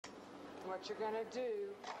what you're going to do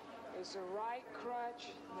is the right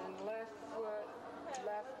crutch, then left foot,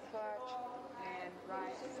 left crutch, and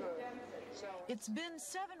right foot. So it's been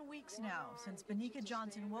 7 weeks now since Benika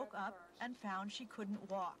Johnson woke up and found she couldn't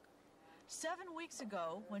walk. 7 weeks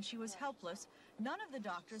ago, when she was helpless, none of the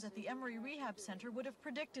doctors at the Emory Rehab Center would have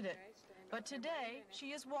predicted it. But today,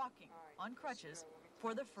 she is walking on crutches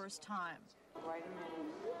for the first time. Wait a minute.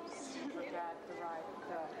 Forgot the right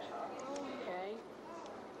crutch. Okay?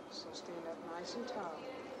 So stand up nice and tall.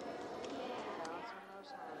 Balance on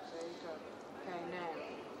those arms. There you go. Okay,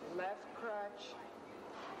 now, left crutch,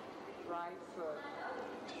 right foot.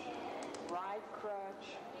 Right crutch,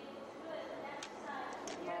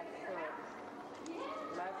 left foot.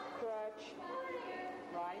 Left crutch,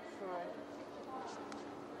 right foot.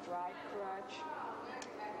 Right crutch,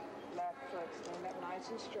 left foot. Stand up nice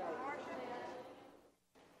and straight.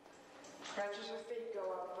 Crutches or feet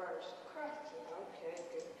go up first? Crutches. Okay,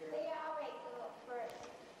 good girl. They always go up first.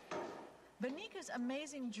 Benika's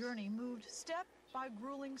amazing journey moved step by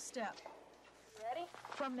grueling step. Ready?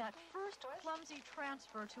 From that first clumsy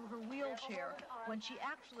transfer to her wheelchair, when she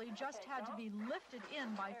actually just had to be lifted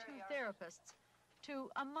in by 2 therapists, to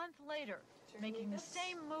a month later, making the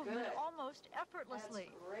same movement almost effortlessly,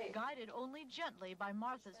 guided only gently by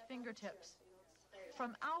Martha's fingertips.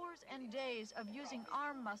 From hours and days of using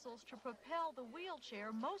arm muscles to propel the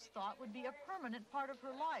wheelchair most thought would be a permanent part of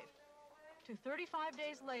her life, to 35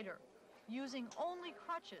 days later, using only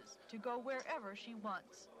crutches to go wherever she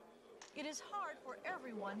wants. It is hard for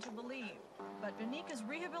everyone to believe, but Benika's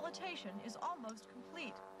rehabilitation is almost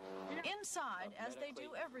complete. Inside, as they do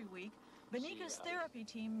every week, Benika's therapy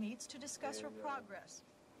team meets to discuss her progress.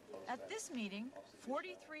 At this meeting,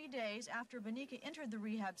 43 days after Benika entered the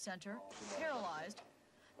rehab center, paralyzed,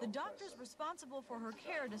 the doctors responsible for her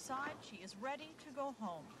care decide she is ready to go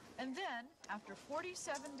home. And then, after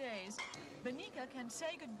 47 days, Benika can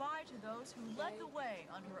say goodbye to those who led the way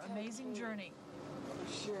on her amazing journey.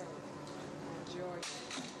 Sure. Enjoy it.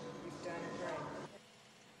 You've done great.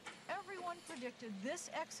 Everyone predicted this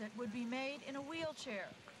exit would be made in a wheelchair,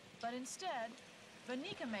 but instead,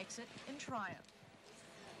 Benika makes it in triumph.